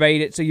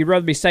aggravate it, so you'd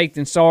rather be safe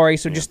than sorry.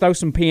 So just throw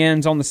some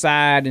pins on the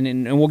side,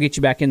 and we'll get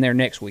you back in there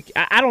next week.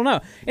 I don't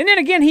know. And then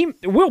again,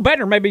 Will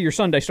Bettner may be your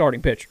Sunday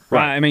starting pitcher.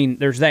 Right? I mean,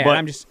 there's that.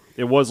 But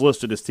it was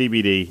listed as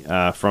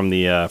TBD from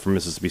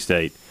Mississippi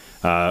State.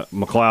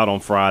 McLeod on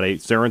Friday,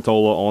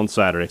 Sarantola on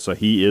Saturday, so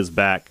he is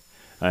back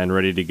and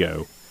ready to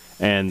go.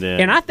 And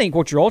I think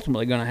what you're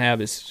ultimately going to have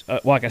is,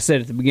 like I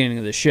said at the beginning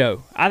of the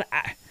show,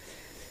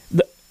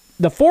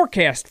 the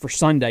forecast for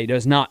Sunday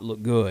does not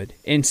look good,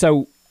 and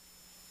so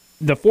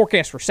the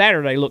forecast for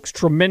Saturday looks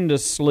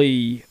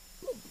tremendously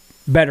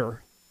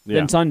better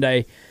than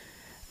Sunday.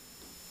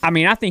 I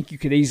mean, I think you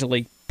could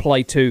easily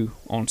play 2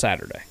 on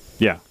Saturday.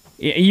 Yeah,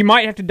 you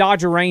might have to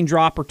dodge a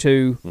raindrop or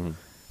 2,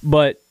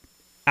 but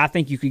I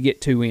think you could get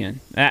 2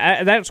 in.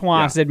 That's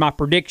why I said my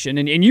prediction,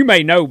 and you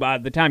may know by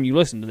the time you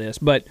listen to this,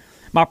 but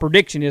my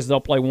prediction is they'll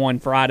play 1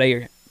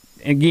 Friday.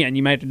 Again,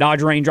 you may have to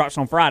dodge raindrops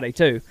on Friday,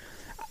 too.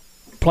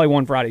 Play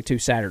 1 Friday, 2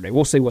 Saturday.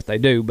 We'll see what they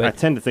do. But I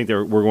tend to think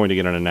we're going to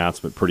get an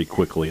announcement pretty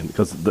quickly,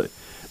 because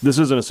this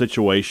isn't a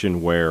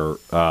situation where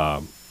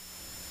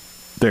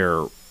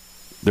they're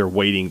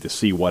waiting to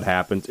see what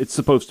happens. It's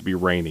supposed to be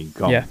raining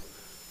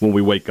when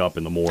we wake up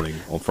in the morning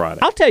on Friday.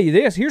 I'll tell you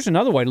this. Here's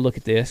another way to look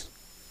at this.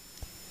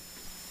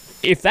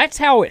 If that's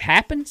how it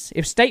happens,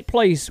 if State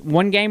plays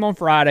 1 game on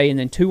Friday and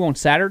then 2 on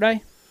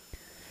Saturday,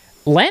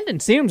 Landon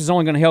Sims is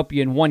only going to help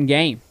you in 1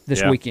 game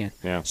this weekend.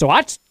 Yeah. So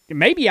I'd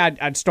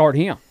start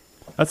him.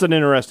 That's an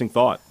interesting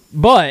thought.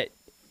 But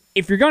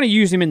if you're going to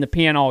use him in the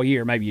pen all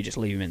year, maybe you just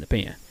leave him in the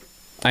pen.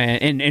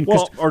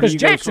 Because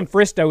Jackson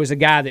Fristow is a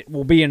guy that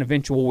will be an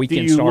eventual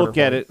weekend starter. Do you look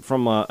at it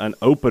from an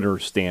opener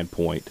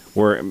standpoint,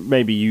 where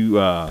maybe you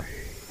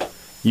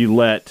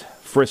let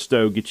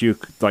Fristow get you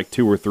like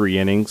 2 or 3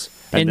 innings,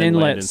 and then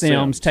let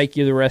Sims take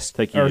you the rest,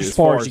 as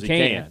far as he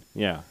can.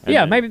 Yeah,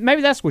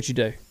 maybe that's what you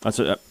do.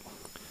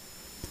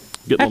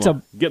 Get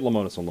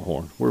Lemonis on the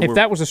horn. If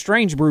that was a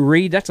Strange Brew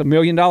read, that's $1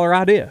 million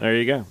idea. There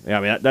you go. Yeah,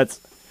 I mean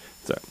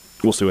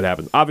we'll see what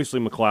happens. Obviously,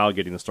 McLeod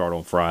getting the start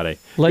on Friday.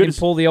 Let him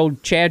pull the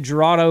old Chad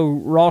Gerardo,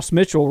 Ross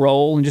Mitchell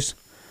roll, and just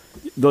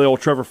the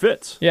old Trevor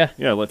Fitz. Yeah.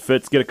 Let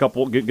Fitz get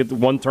the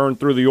 1 turn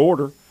through the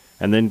order,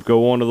 and then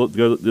go on to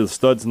the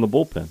studs in the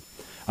bullpen.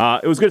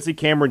 It was good to see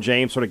Cameron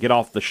James sort of get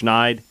off the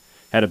schneid.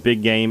 Had a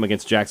big game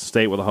against Jackson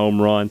State with a home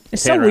run.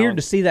 It's so weird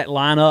to see that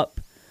lineup.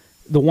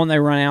 The one they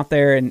run out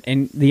there,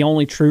 and the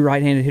only true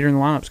right-handed hitter in the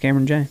lineup is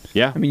Cameron James.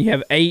 Yeah. I mean, you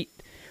have 8,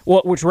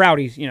 which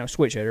Rowdy's,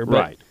 switch hitter. But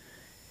right.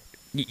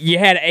 You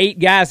had 8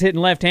 guys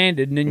hitting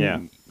left-handed, and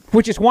then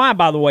which is why,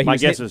 by the way, my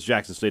guess is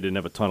Jackson State didn't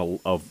have a ton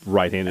of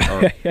right-handed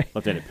or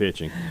left-handed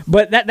pitching.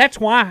 But that's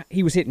why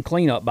he was hitting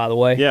cleanup, by the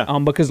way. Yeah.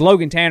 Because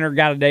Logan Tanner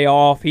got a day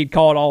off. He'd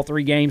called all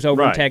 3 games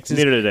over in Texas.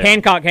 Needed a day.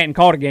 Hancock hadn't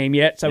caught a game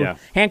yet, so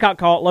Hancock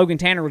caught. Logan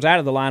Tanner was out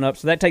of the lineup,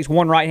 so that takes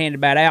 1 right-handed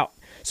bat out.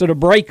 So to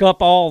break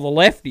up all the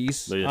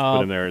lefties, they just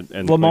put him there.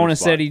 And Lemonis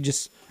said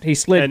he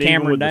slid and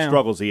Cameron even with down. The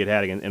struggles he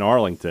had in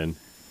Arlington,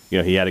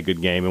 he had a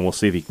good game, and we'll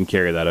see if he can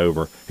carry that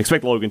over.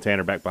 Expect Logan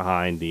Tanner back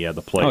behind the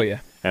plate. Oh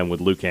yeah, and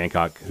with Luke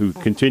Hancock, who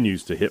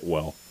continues to hit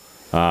well,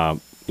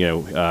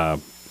 he'll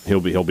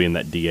be in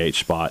that DH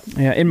spot.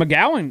 Yeah, and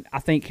McGowan I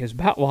think has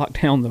about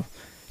locked down the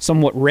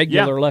somewhat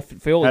regular left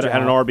field. Had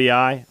an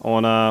RBI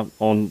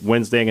on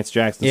Wednesday against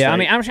Jackson State. Yeah, I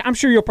mean I'm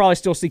sure you'll probably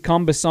still see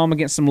Cumbus some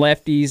against some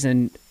lefties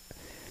and.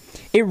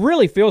 It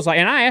really feels like,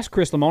 and I asked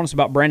Chris Lemonis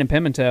about Brandon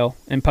Pimentel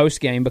in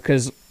postgame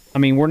because, I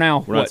mean, we're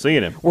not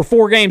seeing him. We're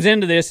 4 games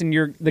into this, and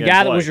the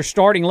guy that was your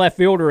starting left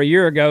fielder a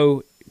year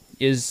ago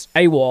is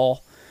AWOL.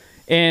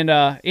 And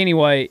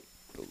anyway,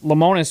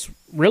 Lemonis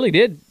really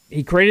did.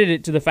 He credited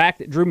it to the fact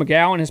that Drew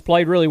McGowan has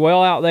played really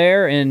well out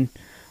there and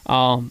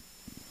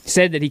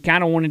said that he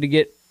kind of wanted to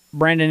get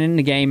Brandon in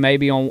the game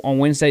maybe on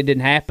Wednesday. It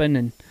didn't happen,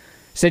 and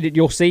said that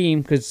you'll see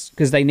him because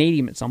they need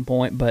him at some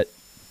point, but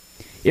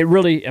it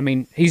really, I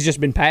mean, he's just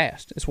been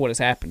passed. That's what has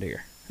happened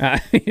here.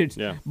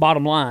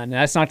 Bottom line.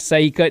 That's not to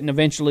say he couldn't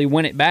eventually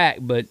win it back,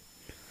 but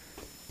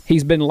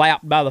he's been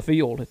lapped by the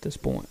field at this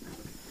point.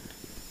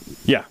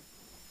 Yeah.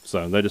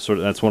 So they just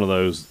that's one of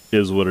those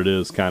is what it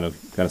is kind of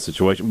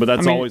situation. But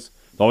that's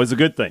always a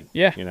good thing.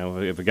 Yeah.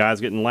 If a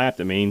guy's getting lapped,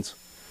 it means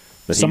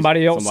that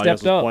somebody else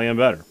stepped up, playing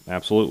better.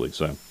 Absolutely.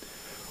 So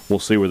we'll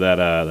see where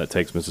that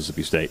takes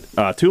Mississippi State.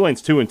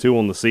 Tulane's 2-2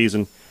 on the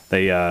season.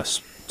 They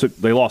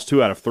They lost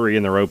 2 out of 3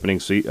 in their opening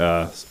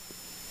Series.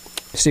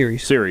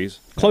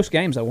 Close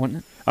games, though,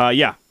 wasn't it?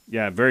 Yeah,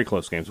 very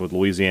close games with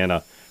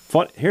Louisiana.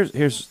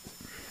 Here's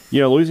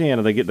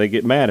Louisiana. They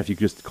get mad if you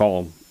just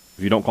call them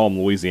if you don't call them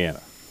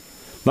Louisiana.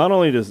 Not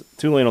only does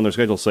Tulane on their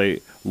schedule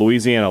say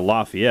Louisiana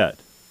Lafayette,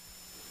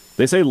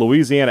 they say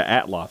Louisiana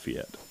at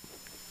Lafayette.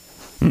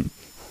 And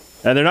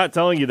they're not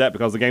telling you that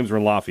because the games were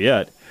in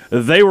Lafayette.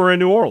 They were in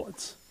New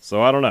Orleans.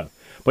 So I don't know.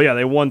 But yeah,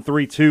 they won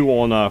 3-2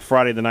 on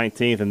Friday the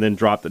 19th and then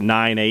dropped a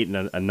 9-8 and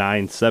a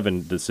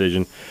 9-7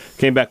 decision.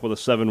 Came back with a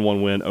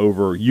 7-1 win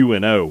over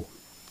UNO.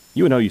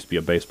 UNO used to be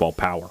a baseball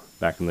power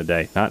back in the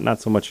day.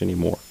 Not so much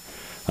anymore.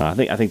 I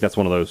think that's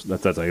one of those.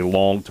 That's a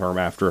long-term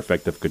after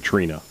effect of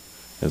Katrina,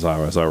 as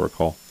I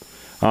recall.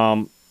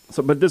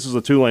 But this is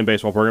a Tulane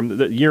baseball program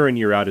that year in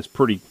year out is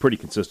pretty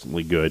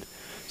consistently good.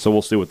 So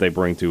we'll see what they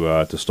bring to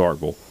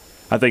Starkville.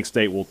 I think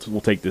State will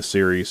take this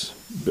series.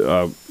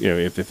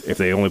 If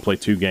they only play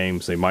 2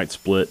 games, they might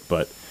split.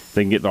 But if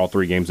they can get all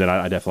 3 games in,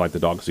 I definitely like the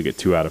Dogs to get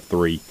 2 out of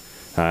 3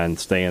 and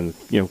stay in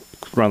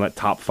around that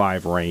top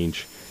 5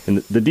 range. And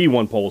the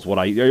D1 poll is what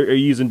are you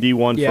using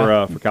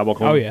D1 for Cowboy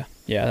Corner? Oh yeah.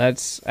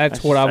 That's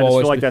what I've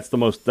always feel like that's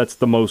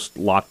the most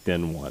locked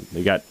in one.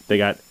 They got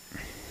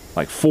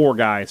like 5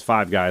 guys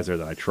there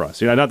that I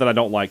trust. Not that I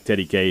don't like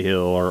Teddy Cahill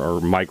or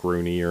Mike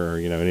Rooney or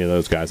any of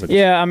those guys.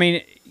 I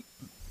mean,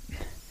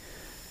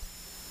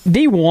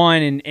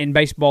 D1 and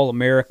Baseball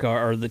America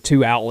are the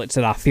 2 outlets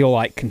that I feel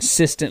like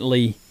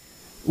consistently,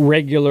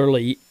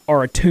 regularly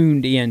are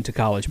attuned in to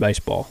college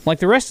baseball. Like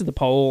the rest of the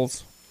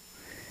polls,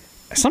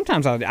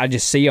 sometimes I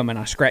just see them and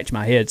I scratch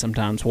my head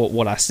sometimes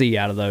what I see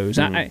out of those.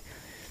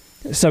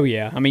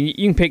 Mm-hmm. I mean,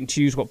 you can pick and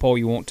choose what poll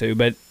you want to,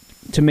 but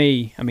to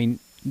me, I mean,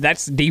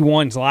 that's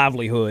D1's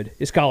livelihood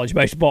is college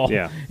baseball.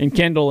 Yeah. And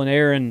Kendall and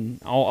Aaron,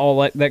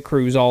 all that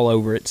crew's all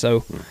over it.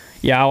 So,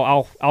 yeah,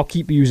 I'll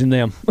keep using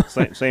them.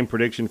 Same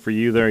prediction for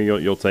you there.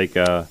 You'll take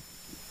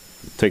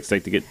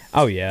State to get.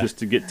 Oh yeah. Just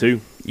to get 2.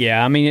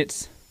 Yeah, I mean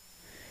it's.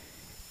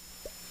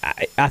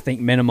 I think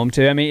minimum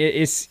 2. I mean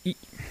it's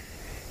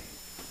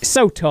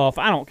so tough.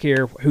 I don't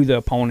care who the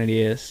opponent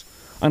is,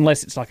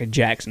 unless it's like a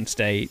Jackson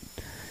State.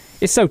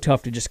 It's so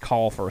tough to just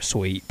call for a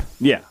sweep.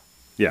 Yeah.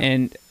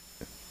 And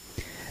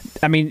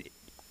I mean,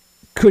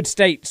 could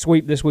State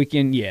sweep this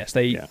weekend? Yes,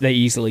 they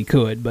easily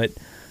could, but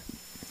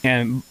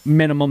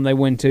minimum they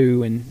win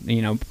 2,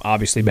 and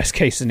obviously best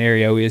case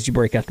scenario is you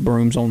break out the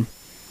brooms on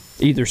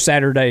either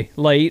Saturday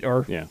late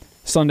or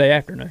Sunday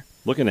afternoon.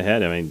 Looking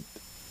ahead, I mean,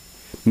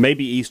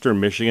 maybe Eastern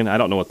Michigan. I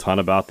don't know a ton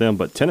about them,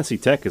 but Tennessee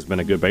Tech has been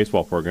a good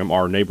baseball program.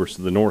 Our neighbors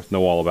to the north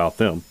know all about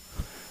them.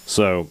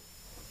 So,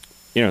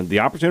 the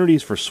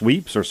opportunities for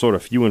sweeps are sort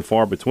of few and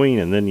far between,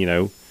 and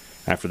then,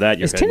 after that,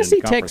 you're is Tennessee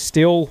Tech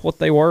still what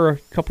they were a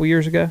couple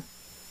years ago?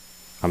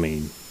 I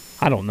mean,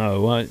 I don't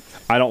know.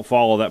 I don't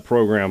follow that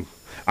program.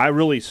 I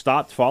really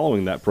stopped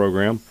following that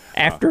program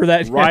after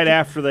that. Right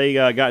after they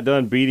got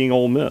done beating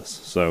Ole Miss.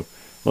 So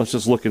let's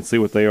just look and see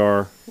what they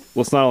are.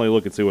 Let's not only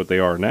look and see what they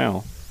are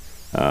now,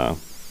 but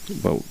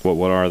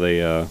what are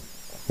they?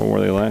 What were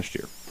they last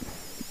year?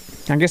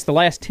 I guess the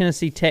last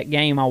Tennessee Tech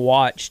game I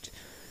watched,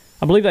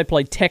 I believe they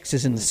played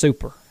Texas in the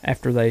Super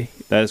after they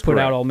put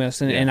out Ole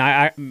Miss.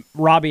 And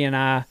Robbie and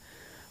I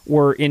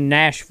were in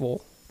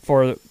Nashville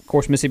for, of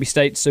course, Mississippi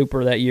State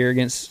Super that year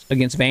against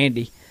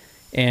Vandy.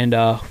 And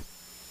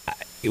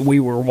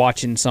we were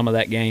watching some of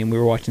that game. We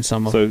were watching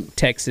some of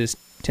Texas,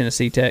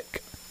 Tennessee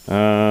Tech.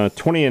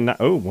 20-9.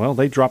 Oh, well,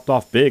 they dropped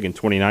off big in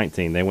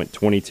 2019. They went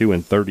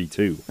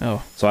 22-32.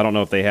 Oh, so I don't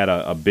know if they had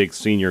a big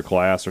senior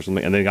class or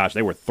something. And then, gosh,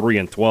 they were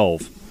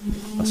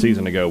 3-12 a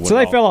season ago. So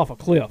they fell off a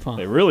cliff, huh?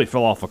 They really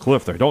fell off a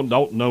cliff there. Don't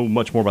know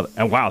much more about it.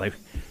 And wow,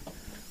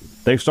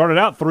 they started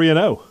out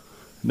 3-0.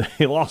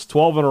 They lost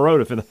 12 in a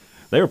row.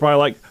 They were probably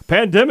like,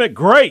 pandemic,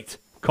 great.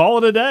 Call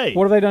it a day.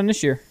 What have they done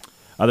this year?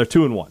 They're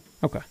 2-1.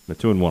 Okay, they're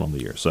 2-1 on the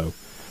year. So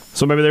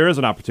maybe there is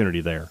an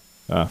opportunity there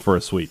for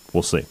a sweep.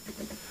 We'll see.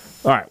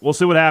 All right, we'll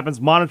see what happens.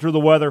 Monitor the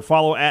weather.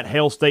 Follow at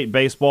Hail State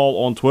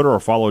Baseball on Twitter, or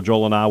follow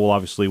Joel and I. We'll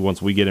obviously,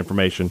 once we get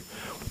information,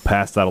 we'll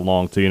pass that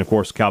along to you. And, of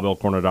course,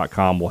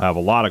 cowbellcorner.com will have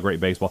a lot of great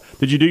baseball.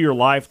 Did you do your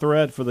live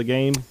thread for the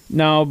game?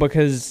 No,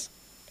 because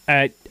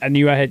I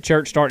knew I had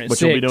church starting at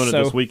 6. But you'll be doing it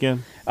this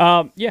weekend?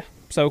 Yeah.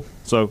 So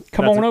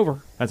come on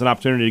over. That's an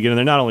opportunity to get in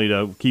there, not only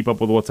to keep up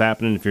with what's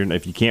happening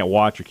if you can't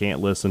watch or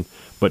can't listen,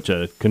 but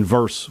to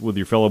converse with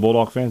your fellow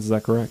Bulldog fans. Is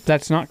that correct?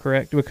 That's not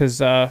correct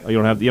because you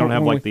don't have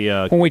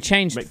when we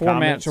changed formats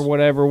comments? or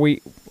whatever,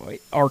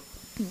 there's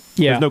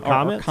no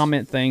comments? Our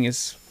comment thing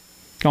is.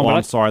 Well,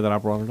 I'm sorry that I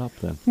brought it up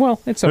then.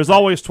 Well, it's okay. There's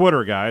always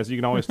Twitter, guys. You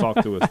can always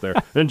talk to us there.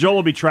 And Joel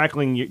will be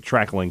tracking your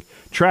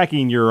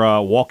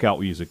walkout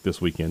music this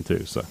weekend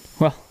too. So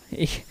well,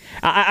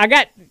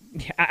 I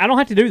don't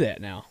have to do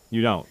that now.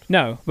 You don't?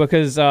 No,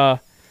 because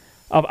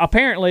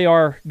apparently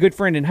our good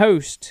friend and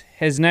host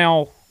has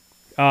now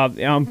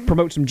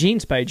promote some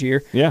Gene's page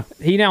here. Yeah.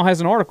 He now has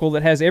an article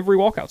that has every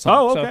walkout song.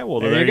 Oh, okay. Well,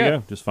 there you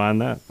go. Just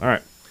find that. All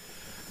right.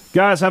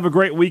 Guys, have a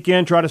great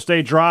weekend. Try to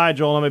stay dry.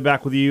 Joel and I'll be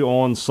back with you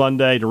on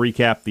Sunday to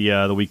recap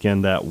the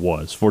weekend that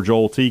was. For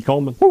Joel T.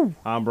 Coleman,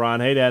 I'm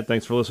Brian Haydad.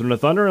 Thanks for listening to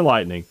Thunder and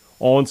Lightning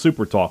on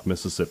Super Talk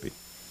Mississippi.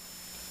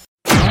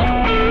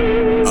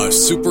 A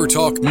Super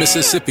Talk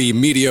Mississippi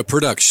media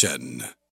production.